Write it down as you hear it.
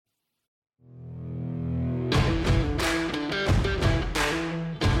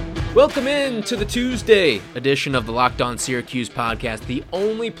Welcome in to the Tuesday edition of the Locked On Syracuse podcast, the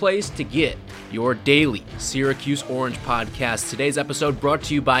only place to get your daily Syracuse Orange podcast. Today's episode brought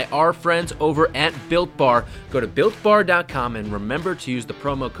to you by our friends over at Built Bar. Go to BuiltBar.com and remember to use the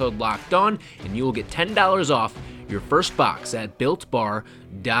promo code Locked On, and you will get $10 off your first box at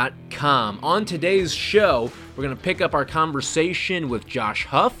BuiltBar.com. On today's show, we're going to pick up our conversation with Josh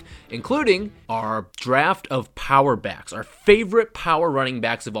Huff, including our draft of power backs, our favorite power running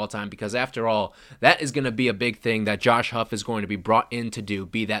backs of all time, because after all, that is going to be a big thing that Josh Huff is going to be brought in to do,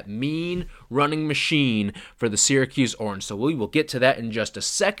 be that mean running machine for the Syracuse Orange. So we will get to that in just a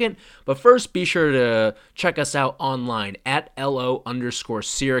second, but first be sure to check us out online at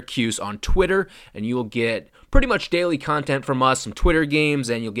LO_Syracuse on Twitter, and you will get pretty much daily content from us, some Twitter games,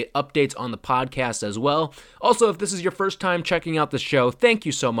 and you'll get updates on the podcast as well. Also, if this is your first time checking out the show, thank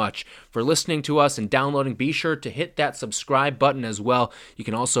you so much for listening to us and downloading. Be sure to hit that subscribe button as well. You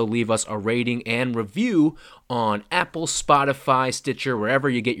can also leave us a rating and review on Apple, Spotify, Stitcher, wherever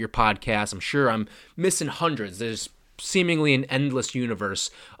you get your podcasts. I'm sure I'm missing hundreds. There's seemingly an endless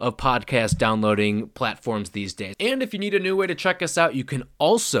universe of podcast downloading platforms these days. And if you need a new way to check us out, you can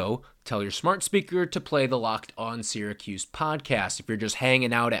also tell your smart speaker to play the Locked On Syracuse podcast. If you're just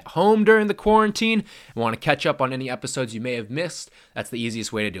hanging out at home during the quarantine and want to catch up on any episodes you may have missed, that's the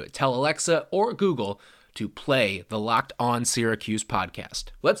easiest way to do it. Tell Alexa or Google to play the Locked On Syracuse podcast.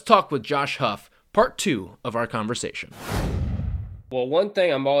 Let's talk with Josh Huff, part 2 of our conversation. Well, one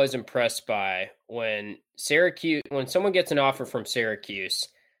thing I'm always impressed by when someone gets an offer from Syracuse,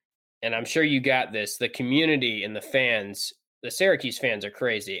 and I'm sure you got this, the community and the fans, the Syracuse fans are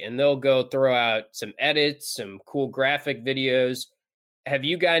crazy, and they'll go throw out some edits, some cool graphic videos. Have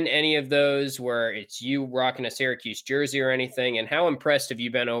you gotten any of those where it's you rocking a Syracuse jersey or anything? And how impressed have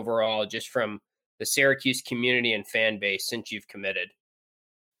you been overall just from the Syracuse community and fan base since you've committed?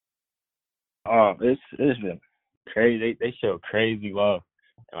 It's been crazy. They show crazy love,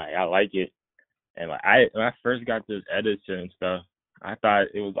 and I like it. And when I first got those edits and stuff, I thought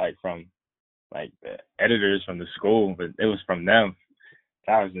it was from the editors from the school, but it was from them.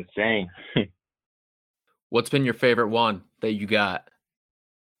 That was insane. What's been your favorite one that you got?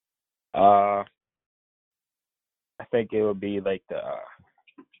 I think it would be the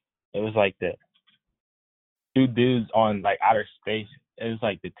two dudes on outer space. It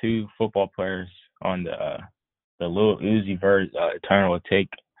was the two football players on the Lil Uzi Vert Eternal Take.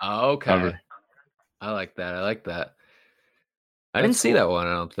 Oh, okay. Cover. I like that. I didn't see that one,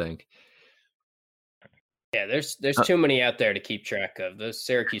 I don't think. Yeah, there's too many out there to keep track of. Those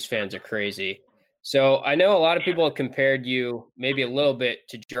Syracuse fans are crazy. So I know a lot of people have compared you maybe a little bit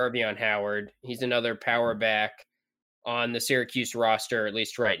to Jarvion Howard. He's another power back on the Syracuse roster, at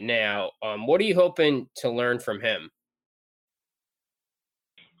least right now. What are you hoping to learn from him?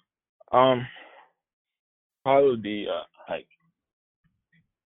 Probably be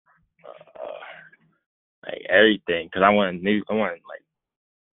everything, because I want to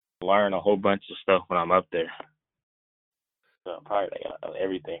learn a whole bunch of stuff when I'm up there. So probably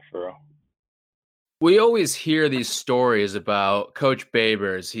everything for real. We always hear these stories about Coach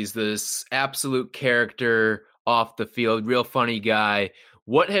Babers. He's this absolute character off the field, real funny guy.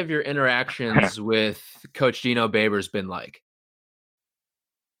 What have your interactions with Coach Dino Babers been like?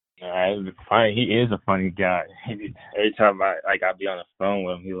 It's funny. He is a funny guy. Every time I be on the phone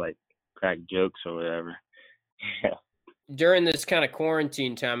with him, he crack jokes or whatever. Yeah. During this kind of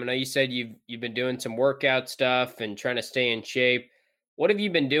quarantine time, I know you said you've been doing some workout stuff and trying to stay in shape. What have you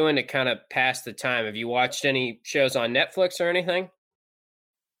been doing to kind of pass the time? Have you watched any shows on Netflix or anything?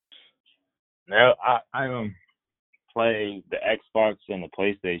 No, I play the Xbox and the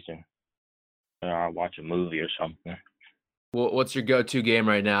PlayStation. I watch a movie or something. Well, what's your go-to game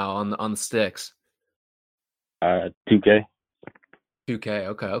right now on the sticks? 2K. 2K.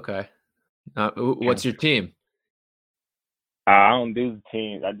 Okay. What's your team? I don't do the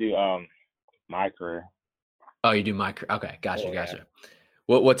teams. I do my career. Oh, you do my career. Okay, gotcha.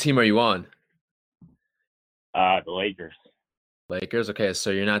 What team are you on? The Lakers. Lakers. Okay,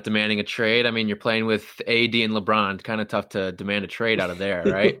 so you're not demanding a trade. I mean, you're playing with AD and LeBron. Kind of tough to demand a trade out of there,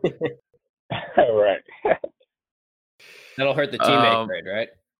 right? Right. That'll hurt the teammate trade, right?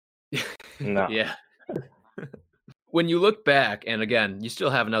 No. Yeah. When you look back, and again, you still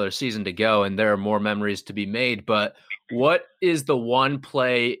have another season to go, and there are more memories to be made, but what is the one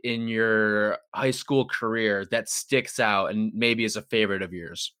play in your high school career that sticks out and maybe is a favorite of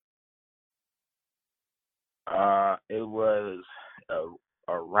yours? It was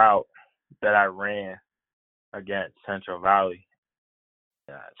a route that I ran against Central Valley.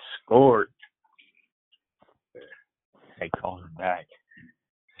 I scored. They called it back.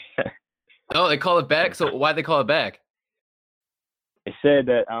 Oh, they call it back. So why'd they call it back? They said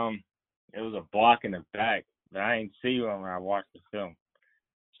that it was a block in the back, but I didn't see one when I watched the film.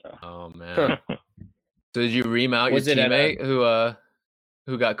 So. Oh man. So did you ream out Was your it at teammate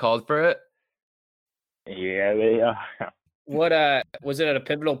who got called for it? Yeah, they What was it at a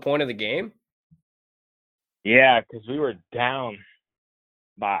pivotal point of the game? yeah, because we were down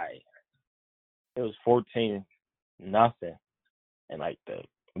by it was 14-0, and like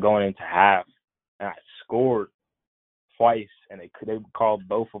going into half, and I scored twice, and they called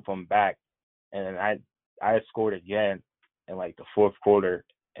both of them back, and then I scored again in like the fourth quarter,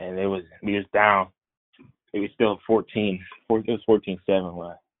 and we was down. It was still 14. It was 14-7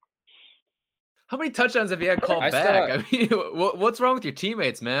 left. How many touchdowns have you had called back? I mean, what's wrong with your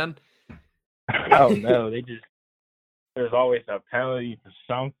teammates, man? I don't know. There's always a penalty for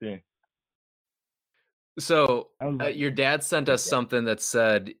something. So your dad sent us something that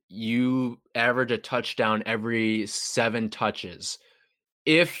said you average a touchdown every 7 touches.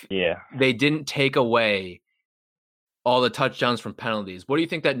 If they didn't take away all the touchdowns from penalties, what do you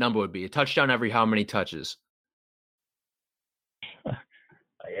think that number would be? A touchdown every how many touches?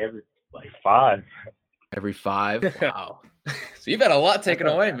 Every 5. Every 5? Wow. So you've had a lot taken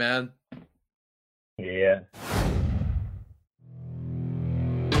away, man. Yeah.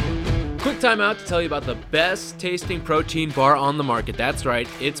 Quick time out to tell you about the best tasting protein bar on the market. That's right,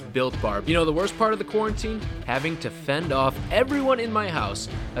 it's Built Bar. You know the worst part of the quarantine? Having to fend off everyone in my house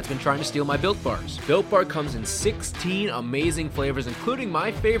that's been trying to steal my Built Bars. Built Bar comes in 16 amazing flavors, including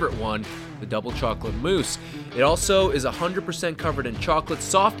my favorite one, the double chocolate mousse. It also is 100% covered in chocolate,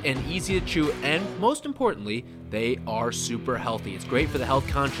 soft and easy to chew, and most importantly, they are super healthy. It's great for the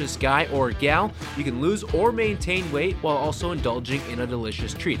health-conscious guy or gal. You can lose or maintain weight while also indulging in a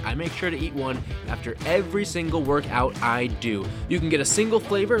delicious treat. I make sure to eat one after every single workout I do. You can get a single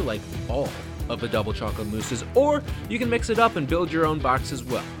flavor like all of the double chocolate mousses, or you can mix it up and build your own box as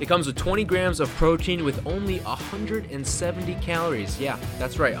well. It comes with 20 grams of protein with only 170 calories. Yeah,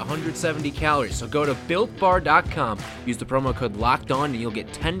 that's right, 170 calories. So go to BuiltBar.com, use the promo code LOCKEDON, and you'll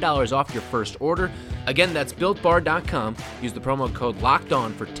get $10 off your first order. Again, that's BuiltBar.com. Use the promo code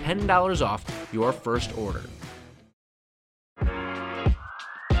LOCKEDON for $10 off your first order.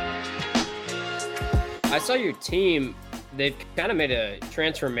 I saw your team. They've kind of made a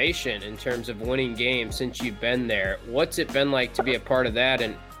transformation in terms of winning games since you've been there. What's it been like to be a part of that?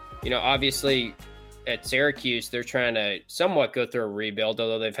 And, obviously at Syracuse, they're trying to somewhat go through a rebuild,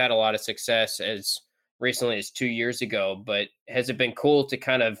 although they've had a lot of success as recently as 2 years ago. But has it been cool to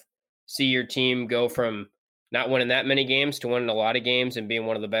kind of see your team go from not winning that many games to winning a lot of games and being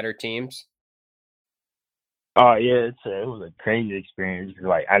one of the better teams? Oh, yeah, it was a crazy experience.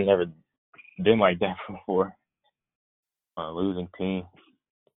 Like, I never been like that before. Losing team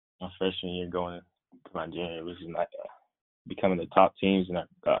my freshman year going into my junior, it was like becoming the top teams in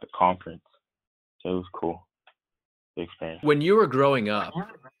our conference. So it was cool. Big experience. When you were growing up,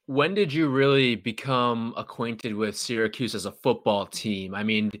 when did you really become acquainted with Syracuse as a football team? I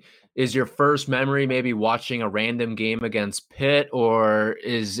mean, is your first memory maybe watching a random game against Pitt, or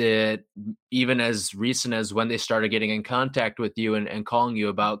is it even as recent as when they started getting in contact with you and calling you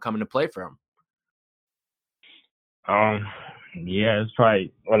about coming to play for them? Yeah, it's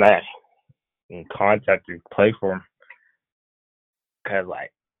probably when I in contact to play for him, cause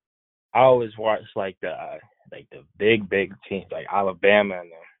like I always watched like the big teams like Alabama and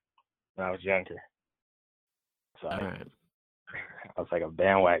when I was younger. So all right. I was like a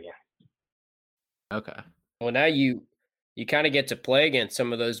bandwagon. Okay. Well, now you kind of get to play against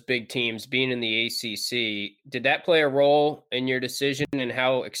some of those big teams being in the ACC. Did that play a role in your decision, and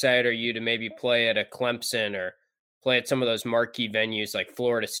how excited are you to maybe play at a Clemson or play at some of those marquee venues like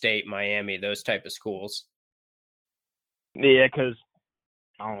Florida State, Miami, those type of schools? Yeah, because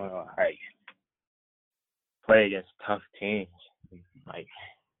I don't know, like play against tough teams, like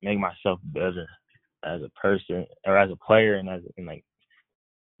make myself better as a person or as a player, and like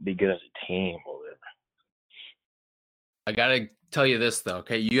be good as a team or whatever. I gotta tell you this though,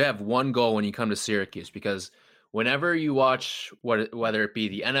 okay? You have one goal when you come to Syracuse, because whenever you watch whether it be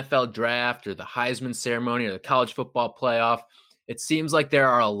the NFL draft or the Heisman ceremony or the college football playoff, it seems like there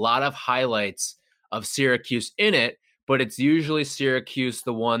are a lot of highlights of Syracuse in it, but it's usually Syracuse,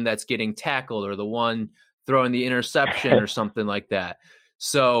 the one that's getting tackled or the one throwing the interception or something like that.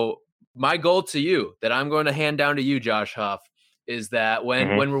 So my goal to you that I'm going to hand down to you, Josh Huff, is that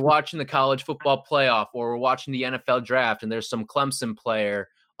when we're watching the college football playoff or we're watching the NFL draft and there's some Clemson player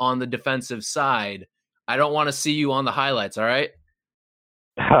on the defensive side, I don't want to see you on the highlights, all right?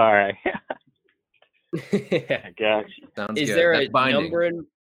 All right. I got you. Sounds Is good. there That's a binding. number in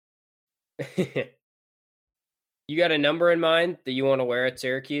You got a number in mind that you want to wear at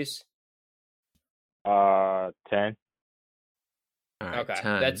Syracuse? 10. All right, Okay,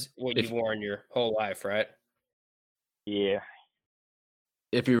 10. that's what you've worn your whole life, right? Yeah.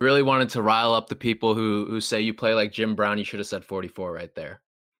 If you really wanted to rile up the people who say you play like Jim Brown, you should have said 44 right there.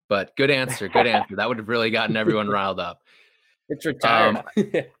 But good answer, good answer. That would have really gotten everyone riled up. It's retired.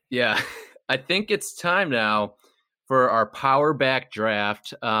 Yeah, I think it's time now for our power back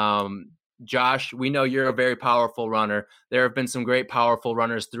draft. Josh, we know you're a very powerful runner. There have been some great powerful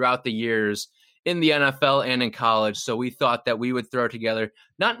runners throughout the years in the NFL and in college. So we thought that we would throw together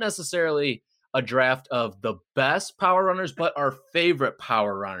not necessarily a draft of the best power runners, but our favorite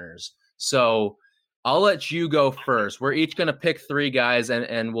power runners. So I'll let you go first. We're each going to pick 3 guys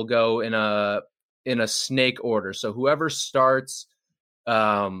and we'll go in a snake order. So whoever starts,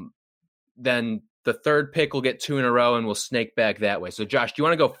 then the third pick will get 2 in a row and we'll snake back that way. So Josh, do you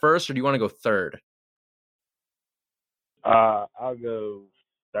want to go first or do you want to go third? I'll go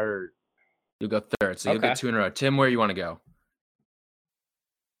third. You'll go third. So you'll Okay. get 2 in a row. Tim, where you want to go?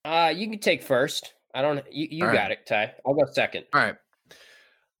 You can take first. I don't. You All got right. it, Ty. I'll go second. All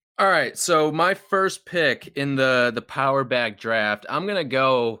right. So my first pick in the power back draft, I'm gonna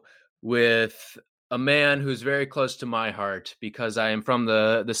go with a man who's very close to my heart because I am from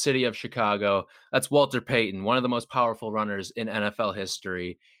the city of Chicago. That's Walter Payton, one of the most powerful runners in NFL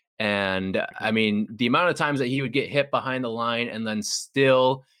history. And I mean, the amount of times that he would get hit behind the line and then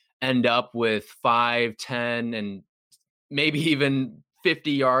still end up with 5, 10, and maybe even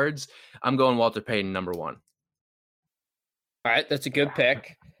 50 yards, I'm going Walter Payton, number 1. All right, that's a good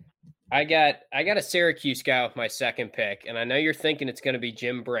pick. I got a Syracuse guy with my second pick, and I know you're thinking it's going to be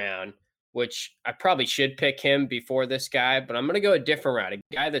Jim Brown, which I probably should pick him before this guy, but I'm going to go a different route, a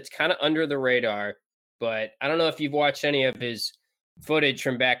guy that's kind of under the radar, but I don't know if you've watched any of his footage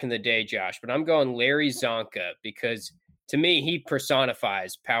from back in the day, Josh, but I'm going Larry Zonka because to me, he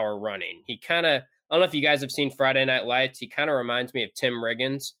personifies power running. He kind of, I don't know if you guys have seen Friday Night Lights. He kind of reminds me of Tim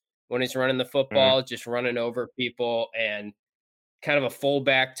Riggins when he's running the football, just running over people, and kind of a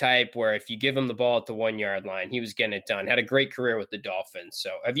fullback type where if you give him the ball at the 1 yard line, he was getting it done. Had a great career with the Dolphins. So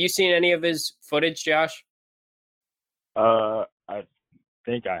have you seen any of his footage, Josh? I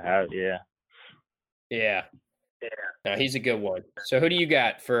think I have, yeah. Yeah. No, he's a good one. So who do you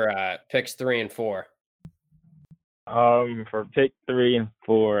got for picks 3 and 4? For pick 3 and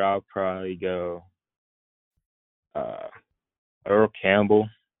 4, I'll probably go Earl Campbell.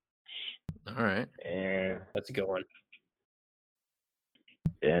 All right. And That's a good one.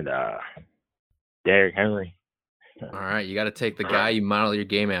 Derrick Henry. All right. You got to take the guy you model your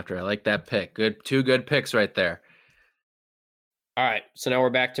game after. I like that pick. Good. 2 good picks right there. All right. So now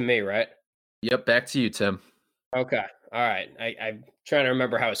we're back to me, right? Yep. Back to you, Tim. Okay. All right. I'm trying to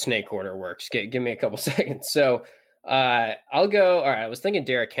remember how a snake order works. Give me a couple seconds. So I'll go. All right. I was thinking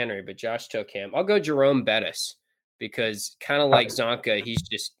Derrick Henry, but Josh took him. I'll go Jerome Bettis because kind of like Zonka, he's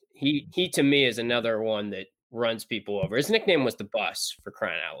just he to me is another one that runs people over. His nickname was the Bus, for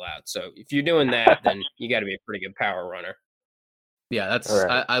crying out loud. So if you're doing that, then you got to be a pretty good power runner. Yeah, that's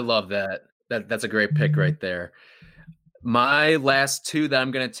Right. I love that. That's a great pick right there. My last 2 that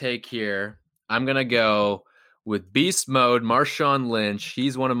I'm gonna take here, I'm gonna go with Beast Mode, Marshawn Lynch.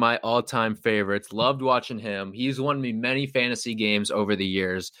 He's one of my all-time favorites. Loved watching him. He's won me many fantasy games over the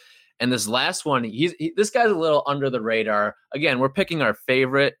years. And this last one, this guy's a little under the radar. Again, we're picking our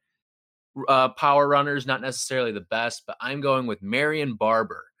favorite power runners, not necessarily the best, but I'm going with Marion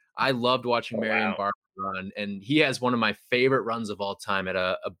Barber. I loved watching Marion Barber run, and he has one of my favorite runs of all time at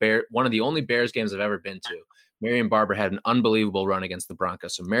one of the only Bears games I've ever been to. Marion Barber had an unbelievable run against the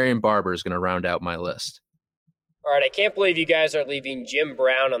Broncos, so Marion Barber is going to round out my list. All right, I can't believe you guys are leaving Jim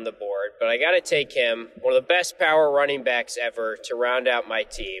Brown on the board, but I got to take him, one of the best power running backs ever, to round out my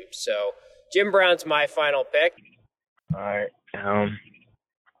team. So Jim Brown's my final pick. All right.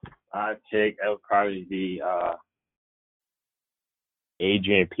 I think that would probably be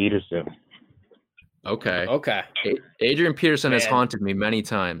Adrian Peterson. Okay. Okay. Adrian Peterson has Man. haunted me many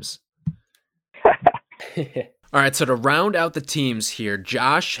times. All right, so to round out the teams here,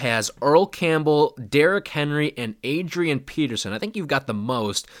 Josh has Earl Campbell, Derrick Henry, and Adrian Peterson. I think you've got the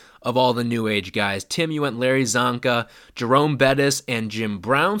most of all the new age guys. Tim, you went Larry Zonka, Jerome Bettis, and Jim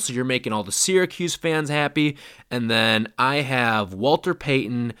Brown, so you're making all the Syracuse fans happy. And then I have Walter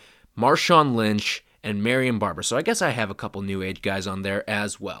Payton, Marshawn Lynch, and Marion Barber. So I guess I have a couple new age guys on there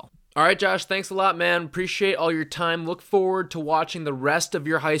as well. All right, Josh, thanks a lot, man. Appreciate all your time. Look forward to watching the rest of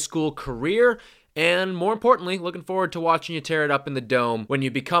your high school career. And more importantly, looking forward to watching you tear it up in the Dome when you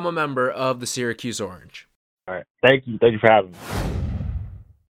become a member of the Syracuse Orange. All right. Thank you. Thank you for having me.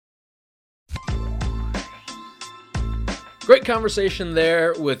 Great conversation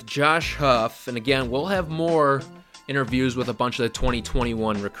there with Josh Huff. And again, we'll have more interviews with a bunch of the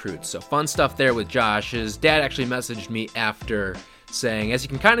 2021 recruits. So fun stuff there with Josh. His dad actually messaged me after saying, as you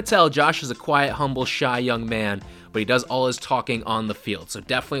can kind of tell, Josh is a quiet, humble, shy young man, but he does all his talking on the field. So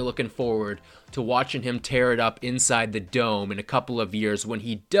definitely looking forward to watching him tear it up inside the dome in a couple of years when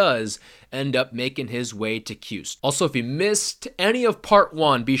he does end up making his way to Cuse. Also, if you missed any of part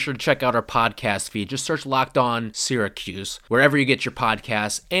 1, be sure to check out our podcast feed. Just search Locked On Syracuse wherever you get your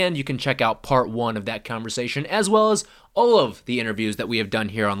podcasts, and you can check out part 1 of that conversation, as well as all of the interviews that we have done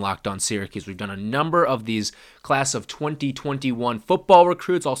here on Locked On Syracuse. We've done a number of these class of 2021 football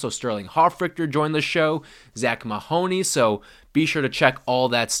recruits. Also, Sterling Hofrichter joined the show, Zach Mahoney. So be sure to check all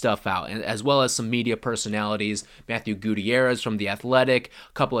that stuff out, and as well as some media personalities, Matthew Gutierrez from The Athletic,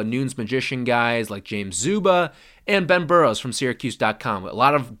 a couple of Noons Magician guys like James Zuba, and Ben Burrows from Syracuse.com. A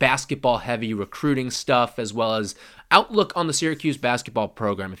lot of basketball-heavy recruiting stuff, as well as outlook on the Syracuse basketball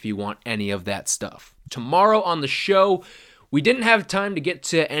program if you want any of that stuff. Tomorrow on the show, we didn't have time to get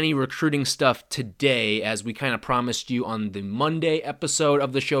to any recruiting stuff today, as we kind of promised you on the Monday episode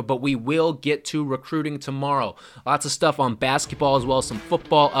of the show, but we will get to recruiting tomorrow. Lots of stuff on basketball, as well as some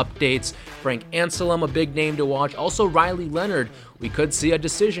football updates. Frank Anselem, a big name to watch. Also, Riley Leonard. We could see a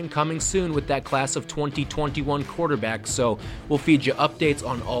decision coming soon with that class of 2021 quarterbacks, so we'll feed you updates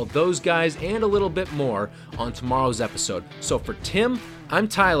on all those guys and a little bit more on tomorrow's episode. So for Tim, I'm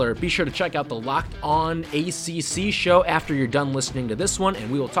Tyler. Be sure to check out the Locked On ACC show after you're done listening to this one,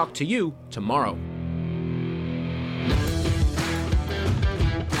 and we will talk to you tomorrow.